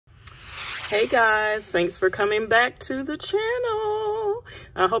Hey guys, thanks for coming back to the channel.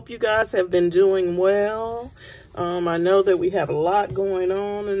 I hope you guys have been doing well. I know that we have a lot going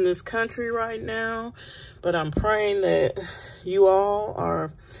on in this country right now, but I'm praying that you all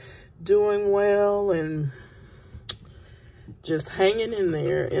are doing well and just hanging in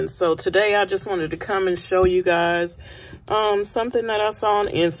there. And so today I just wanted to come and show you guys something that I saw on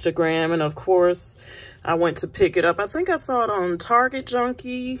Instagram, and of course I went to pick it up. I think I saw it on Target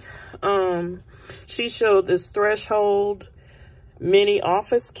Junkie. She showed this Threshold mini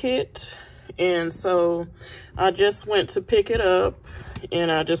office kit, and so I just went to pick it up,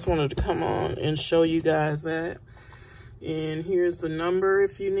 and I just wanted to come on and show you guys that. And here's the number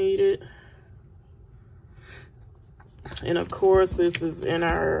if you need it. And of course this is in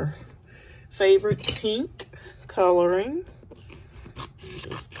our favorite pink coloring.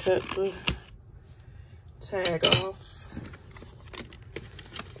 Just cut the tag off.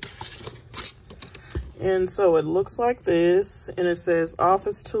 And so it looks like this, and it says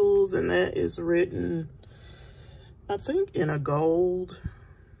office tools, and that is written, I think, in a gold.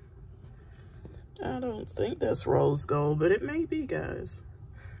 I don't think that's rose gold, but it may be, guys.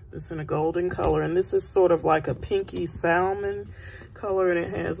 It's in a golden color, and this is sort of like a pinky salmon color, and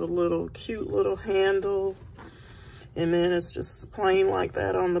it has a little cute little handle, and then it's just plain like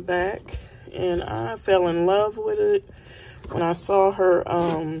that on the back. And I fell in love with it when I saw her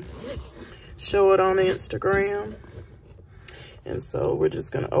show it on Instagram. And so we're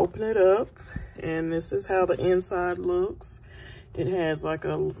just gonna open it up, and this is how the inside looks. It has like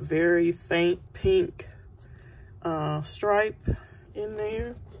a very faint pink stripe in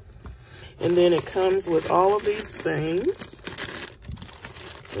there, and then it comes with all of these things.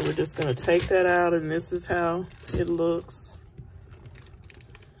 So we're just gonna take that out, and this is how it looks.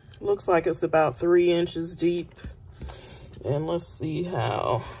 Looks like it's about 3 inches deep. And let's see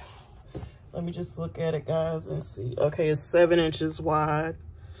how, let me just look at it, guys, and see. Okay, it's 7 inches wide.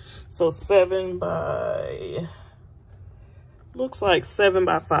 So 7 by, looks like 7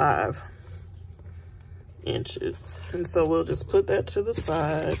 by 5 inches. And so we'll just put that to the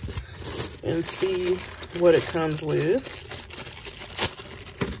side and see what it comes with.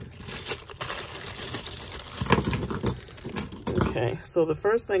 Okay, so the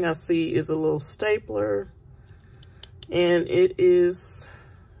first thing I see is a little stapler, and it is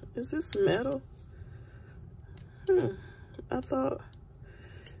this metal?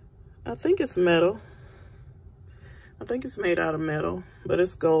 I think it's metal. I think it's made out of metal, but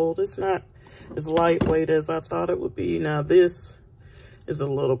it's gold. It's not as lightweight as I thought it would be. Now this is a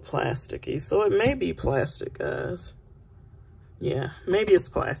little plasticky, so it may be plastic, guys. Yeah, maybe it's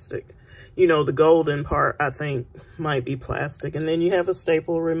plastic. You know, the golden part, I think, might be plastic. And then you have a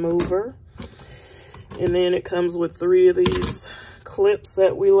staple remover. And then it comes with 3 of these clips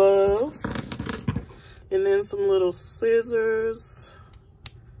that we love. And then some little scissors.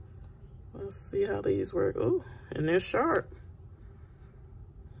 Let's see how these work. Oh, and they're sharp.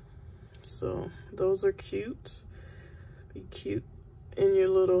 So those are cute. Be cute in your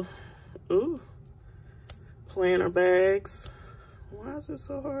little, ooh, planner bags. Why is it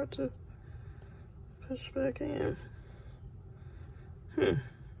so hard to push back in?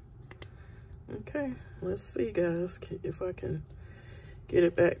 Okay, let's see, guys, if I can get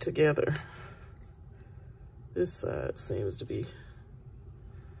it back together. This side seems to be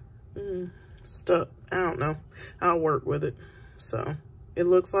stuck. I don't know. I'll work with it. So it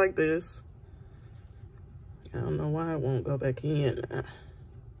looks like this. I don't know why it won't go back in.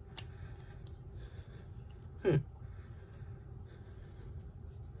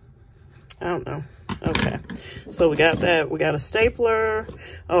 I don't know. Okay, so we got that. We got a stapler.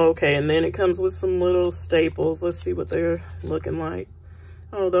 Oh, okay, and then it comes with some little staples. Let's see what they're looking like.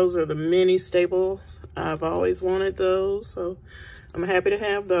 Oh, those are the mini staples. I've always wanted those, so I'm happy to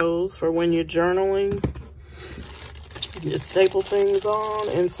have those for when you're journaling. You just staple things on,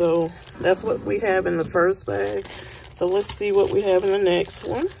 and so that's what we have in the first bag. So let's see what we have in the next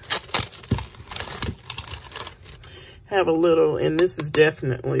one. Have a little, and this is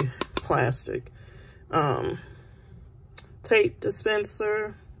definitely plastic, tape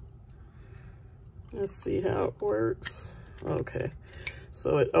dispenser. Let's see how it works. Okay,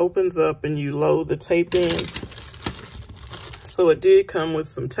 so it opens up and you load the tape in. So it did come with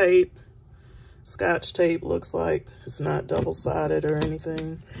some tape, Scotch tape. Looks like it's not double-sided or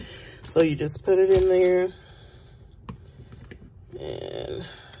anything. So you just put it in there, and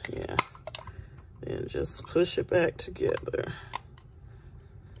yeah, then just push it back together.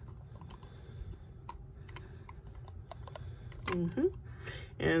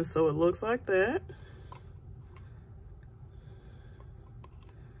 And so it looks like that.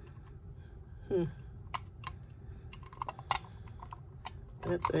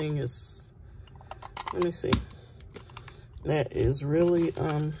 That thing is, let me see. That is really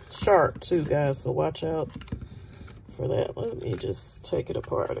sharp too, guys, so watch out for that. Let me just take it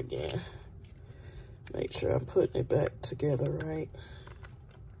apart again. Make sure I'm putting it back together right.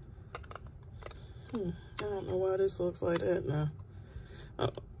 I don't know why this looks like that now.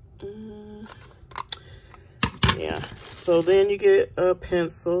 Yeah, so then you get a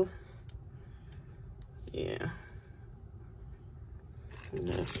pencil. Yeah. And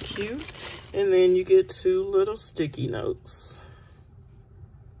that's cute. And then you get 2 little sticky notes.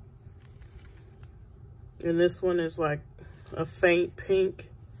 And this one is like a faint pink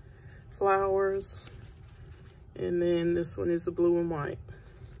flowers. And then this one is the blue and white.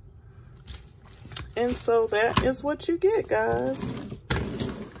 And so that is what you get, guys.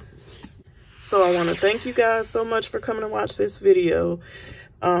 So I want to thank you guys so much for coming to watch this video.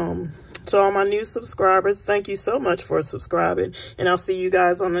 To all my new subscribers, thank you so much for subscribing. And I'll see you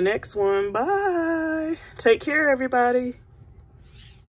guys on the next one. Bye. Take care, everybody.